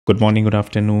Good morning, good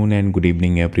afternoon, and good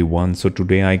evening, everyone. So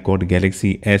today I got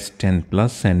Galaxy S10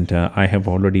 Plus, and I have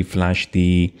already flashed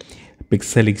the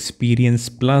Pixel Experience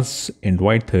Plus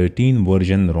Android 13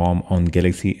 version ROM on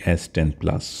Galaxy S10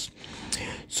 Plus.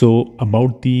 So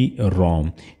about the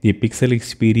ROM, the Pixel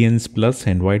Experience Plus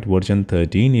Android version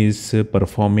 13 is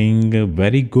performing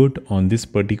very good on this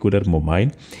particular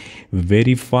mobile.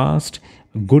 Very fast,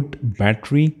 good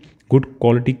battery, good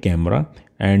quality camera,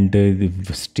 and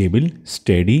stable,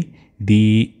 steady.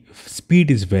 The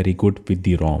speed is very good with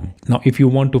the ROM. Now, if you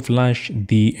want to flash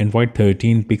the Android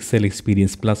 13 Pixel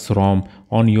Experience Plus ROM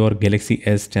on your Galaxy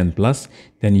S10 Plus,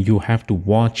 then you have to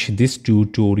watch this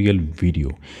tutorial video.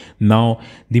 Now,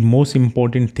 the most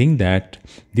important thing that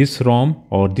this ROM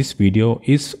or this video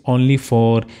is only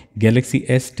for Galaxy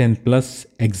S10 Plus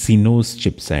Exynos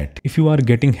chipset. If you are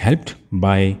getting helped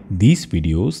by these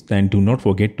videos, then do not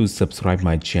forget to subscribe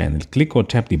my channel. Click or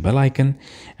tap the bell icon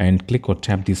and click or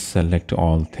tap the select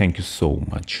all. Thank you so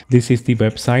much. This is the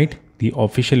website, the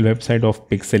official website of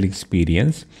Pixel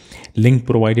Experience. Link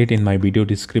provided in my video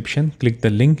description. Click the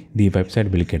link, the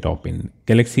website will get open.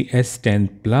 Galaxy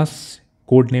S10 Plus,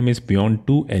 code name is Beyond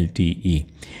 2 LTE.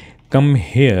 Come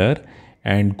here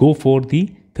and go for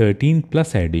the 13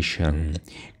 Plus edition.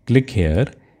 Click here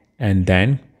and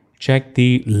then check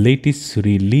the latest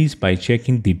release by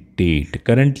checking the date.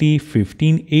 Currently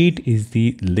 15/8 is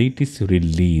the latest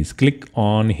release. Click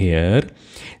on here.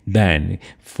 Then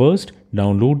first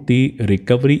download the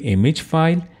recovery image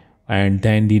file and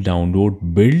then the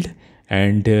download build,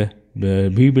 and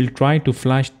we will try to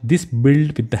flash this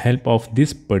build with the help of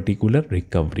this particular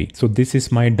recovery. So this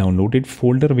is my downloaded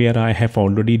folder where I have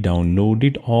already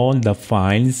downloaded all the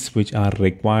files which are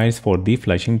required for the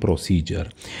flashing procedure.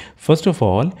 First of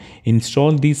all,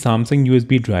 install the Samsung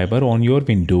USB driver on your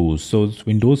Windows. So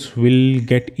Windows will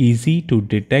get easy to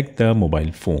detect the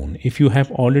mobile phone. If you have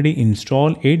already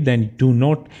installed it, then do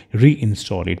not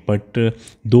reinstall it. But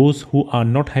those who are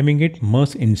not having it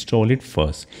must install it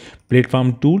first.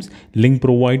 Platform tools, link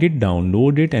provided,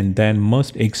 download it and then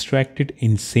must extract it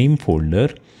in same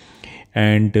folder.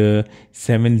 And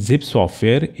 7-zip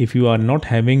software, if you are not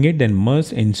having it, then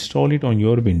must install it on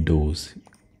your Windows.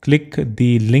 Click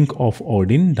the link of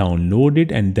Odin, download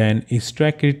it and then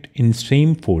extract it in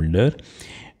same folder.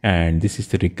 And this is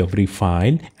the recovery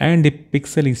file and the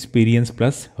Pixel Experience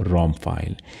Plus ROM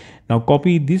file. Now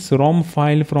copy this ROM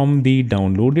file from the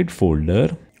downloaded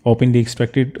folder. Open the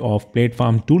extracted of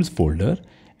platform tools folder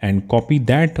and copy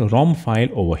that ROM file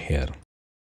over here.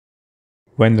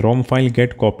 When ROM file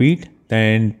get copied,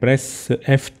 then press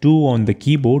F2 on the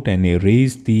keyboard and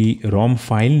erase the ROM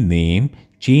file name.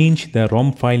 Change the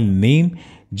ROM file name.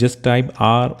 Just type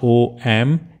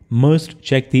ROM. Must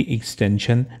check the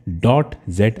extension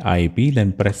 .zip,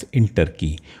 then press enter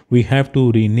key. We have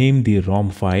to rename the ROM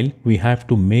file. We have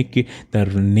to make it the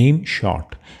name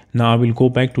short. Now I will go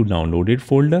back to downloaded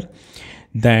folder.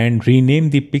 Then rename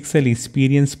the Pixel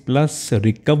Experience Plus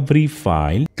recovery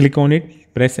file. Click on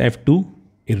it, press F2,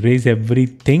 erase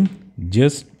everything.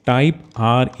 Just type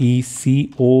recovery.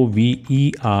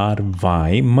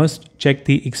 Must check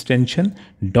the extension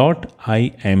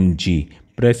 .img.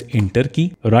 Press enter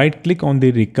key. Right click on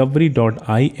the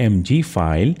recovery.img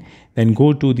file. Then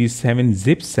go to the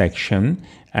 7-zip section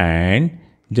and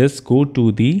just go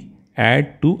to the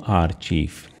add to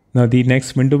archive. Now the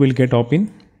next window will get open.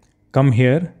 Come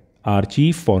here,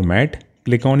 archive format,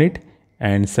 click on it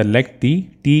and select the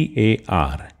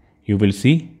TAR. You will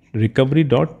see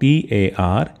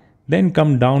recovery.tar. Then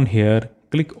come down here,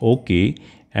 click OK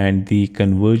and the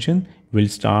conversion will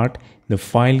start. The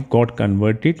file got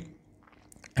converted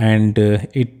and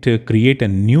it create a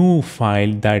new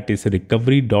file that is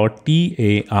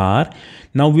recovery.tar.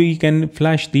 Now we can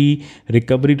flash the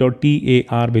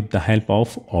recovery.tar with the help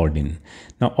of Odin.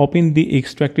 Now open the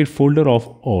extracted folder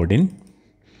of Odin.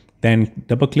 Then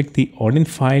double click the Odin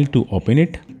file to open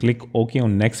it. Click OK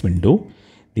on next window.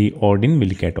 The Odin will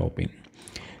get open.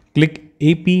 Click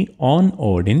AP on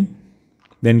Odin.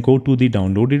 Then go to the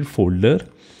downloaded folder.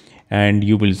 And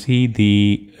you will see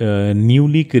the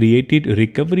newly created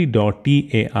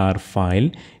recovery.tar file.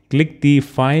 Click the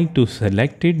file to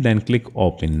select it, then click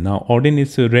open. Now Odin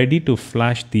is ready to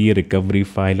flash the recovery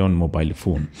file on mobile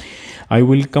phone. I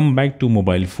will come back to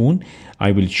mobile phone.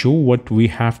 I will show what we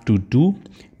have to do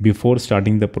before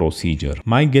starting the procedure.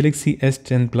 My Galaxy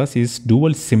S10 Plus is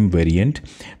dual SIM variant.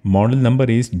 Model number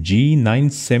is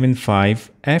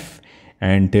G975F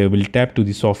and will tap to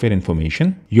the software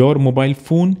information. Your mobile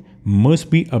phone must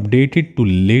be updated to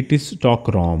latest stock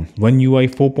ROM, One UI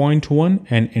 4.1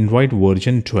 and Android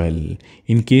version 12.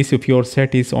 In case if your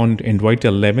set is on Android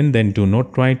 11, then do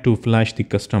not try to flash the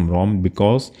custom ROM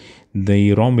because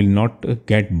the ROM will not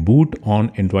get boot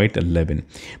on Android 11.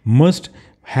 Must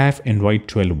have Android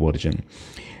 12 version.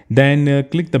 Then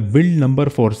click the build number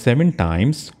for 7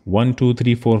 times. 1, 2,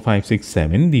 3, 4, 5, 6,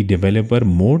 7. The developer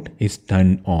mode is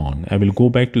turned on. I will go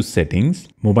back to settings.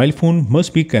 Mobile phone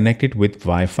must be connected with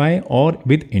Wi-Fi or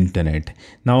with internet.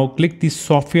 Now click the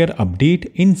software update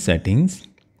in settings.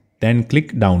 Then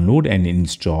click download and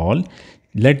install.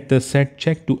 Let the set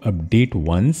check to update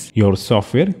once your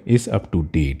software is up to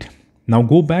date. Now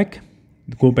go back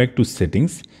to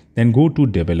settings. Then go to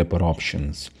developer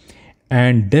options.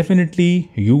 And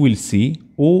definitely you will see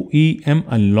OEM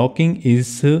unlocking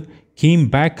is came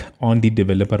back on the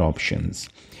developer options.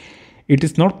 It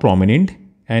is not prominent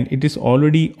and it is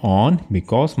already on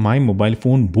because my mobile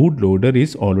phone bootloader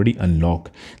is already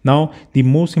unlocked. Now the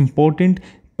most important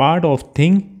part of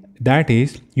thing, that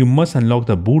is you must unlock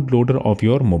the bootloader of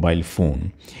your mobile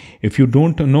phone. If you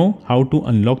don't know how to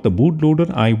unlock the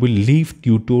bootloader, I will leave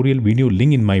tutorial video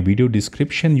link in my video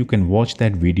description. You can watch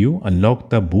that video.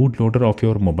 Unlock the bootloader of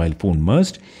your mobile phone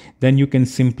must. Then you can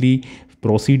simply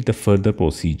proceed the further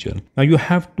procedure. Now you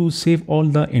have to save all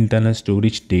the internal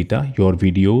storage data, your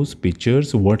videos,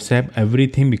 pictures, WhatsApp,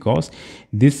 everything, because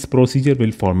this procedure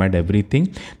will format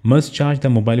everything. Must charge the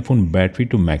mobile phone battery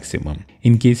to maximum.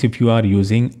 In case if you are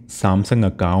using Samsung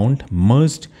account,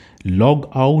 must log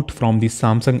out from the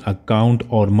Samsung account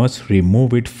or must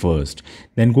remove it first.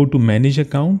 Then go to manage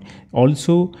account.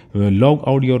 Also log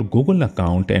out your Google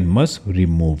account and must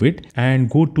remove it, and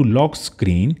go to lock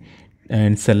screen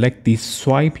and select the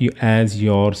swipe as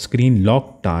your screen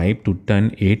lock type to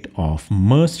turn it off.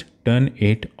 Must turn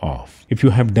it off. If you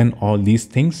have done all these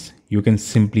things, you can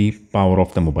simply power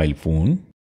off the mobile phone.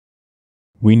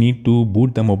 We need to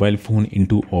boot the mobile phone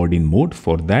into Odin mode.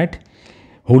 For that,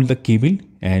 hold the cable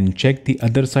and check the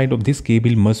other side of this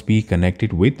cable must be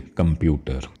connected with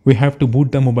computer. We have to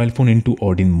boot the mobile phone into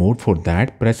Odin mode. For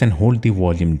that, press and hold the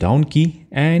volume down key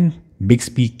and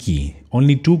Bixby key.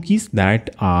 Only two keys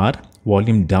that are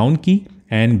volume down key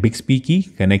and Bixby key.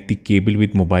 Connect the cable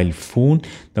with mobile phone.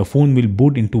 The phone will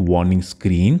boot into warning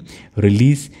screen.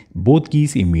 Release both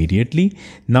keys immediately.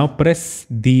 Now press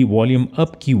the volume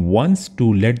up key once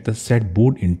to let the set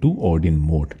boot into Odin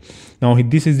mode. Now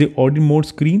this is the Odin mode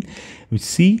screen.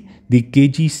 See, the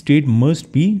KG state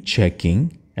must be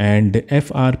checking and the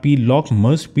FRP lock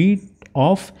must be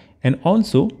off, and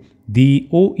also the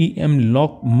OEM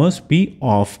lock must be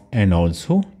off. And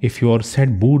also if your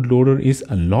set bootloader is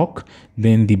unlocked,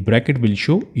 then the bracket will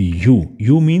show U.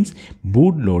 U means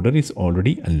bootloader is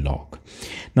already unlocked.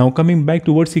 Now coming back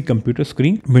towards the computer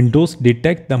screen, Windows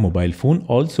detect the mobile phone.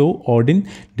 Also Odin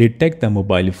detect the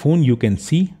mobile phone. You can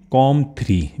see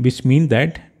COM3, which means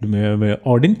that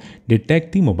Odin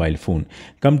detect the mobile phone.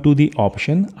 Come to the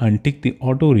option, untick the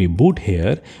auto reboot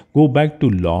here, go back to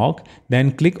log,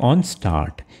 then click on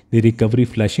start. The recovery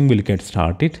flashing will get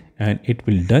started and it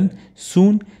will done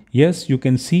soon. Yes, you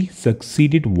can see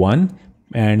succeeded 1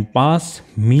 and pass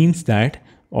means that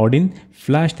Odin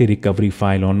flash the recovery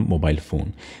file on mobile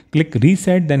phone. Click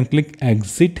reset, then click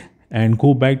exit and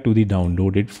go back to the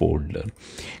downloaded folder.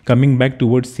 Coming back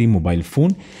towards the mobile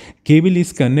phone, cable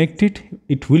is connected.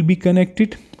 It will be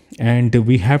connected and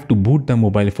we have to boot the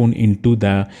mobile phone into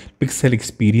the Pixel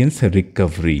Experience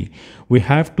recovery. We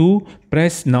have to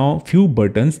press now few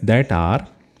buttons that are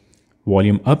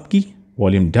volume up key,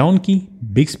 volume down key,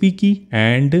 Bixby key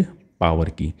and power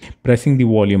key. Pressing the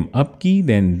volume up key,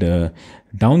 then the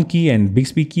down key and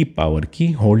Bixby key, power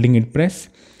key, holding it press,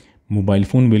 mobile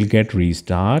phone will get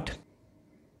restart.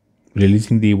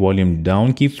 Releasing the volume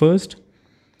down key first,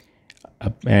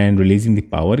 up and releasing the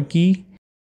power key.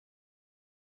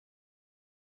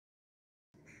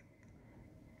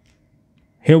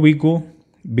 Here we go.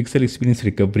 Pixel Experience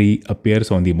recovery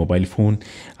appears on the mobile phone.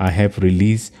 I have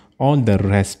released all the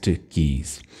rest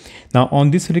keys. Now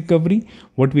on this recovery,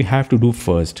 what we have to do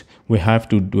first, we have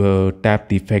to tap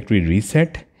the factory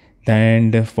reset,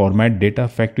 then format data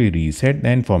factory reset,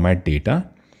 then format data.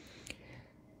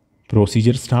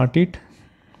 Procedure started,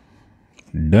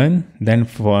 done. Then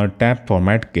for tap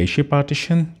format cache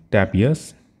partition, tap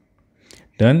yes,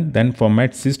 done. Then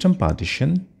format system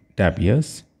partition, tap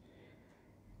yes,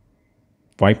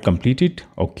 wipe completed.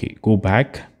 Okay, go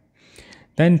back,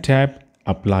 then tap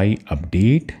apply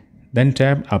update, then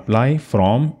tap apply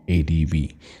from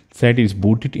ADB. Set is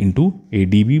booted into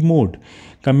ADB mode.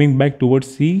 Coming back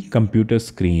towards the computer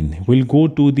screen, we'll go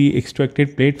to the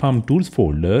extracted platform tools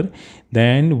folder,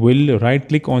 then we'll right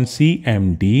click on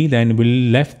CMD, then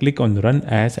we'll left click on run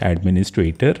as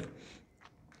administrator.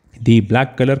 The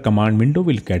black color command window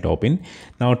will get open.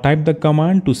 Now type the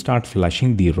command to start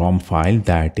flashing the ROM file,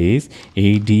 that is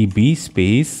adb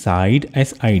space side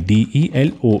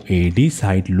sideload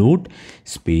side load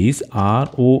space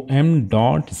rom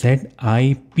dot zip.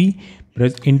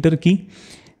 Press enter key.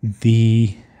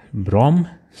 The ROM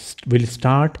will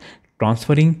start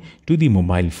transferring to the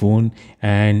mobile phone,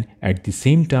 and at the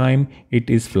same time it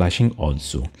is flashing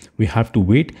also. We have to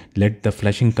wait, let the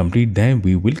flashing complete, then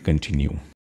we will continue.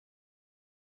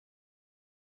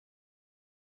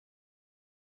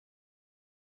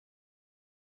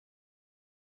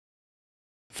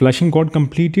 Flashing got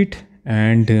completed,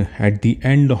 and at the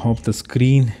end of the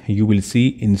screen you will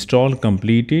see install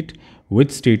completed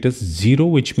with status 0,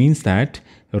 which means that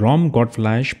ROM got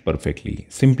flashed perfectly.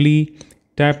 Simply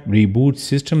tap reboot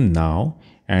system now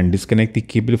and disconnect the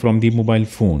cable from the mobile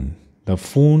phone. The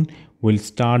phone will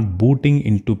start booting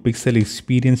into Pixel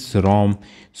Experience ROM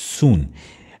soon.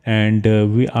 And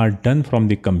we are done from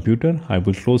the computer. I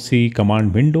will close the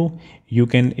command window. You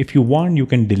can, if you want, you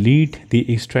can delete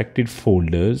the extracted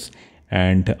folders,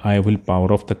 and I will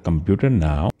power off the computer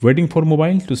now. Waiting for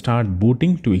mobile to start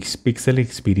booting to Pixel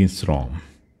Experience ROM.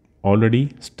 Already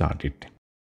started.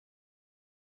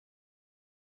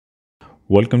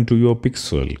 Welcome to your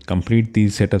Pixel. Complete the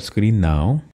setup screen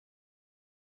now.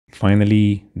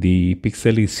 Finally, the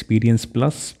Pixel Experience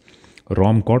Plus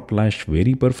ROM got flashed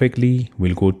very perfectly.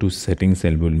 We'll go to settings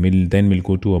and then we'll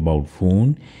go to about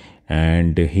phone,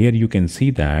 and here you can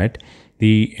see that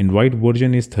the Android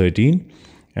version is 13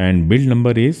 and build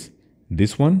number is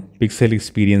this one, Pixel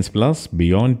Experience Plus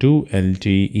Beyond 2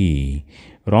 LTE.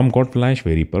 ROM got flashed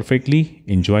very perfectly.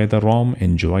 Enjoy the ROM,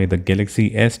 enjoy the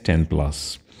Galaxy S10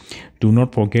 Plus. Do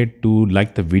not forget to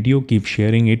like the video, keep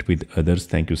sharing it with others.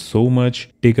 Thank you so much.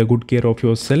 Take a good care of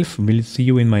yourself. We'll see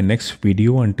you in my next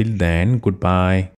video. Until then, goodbye.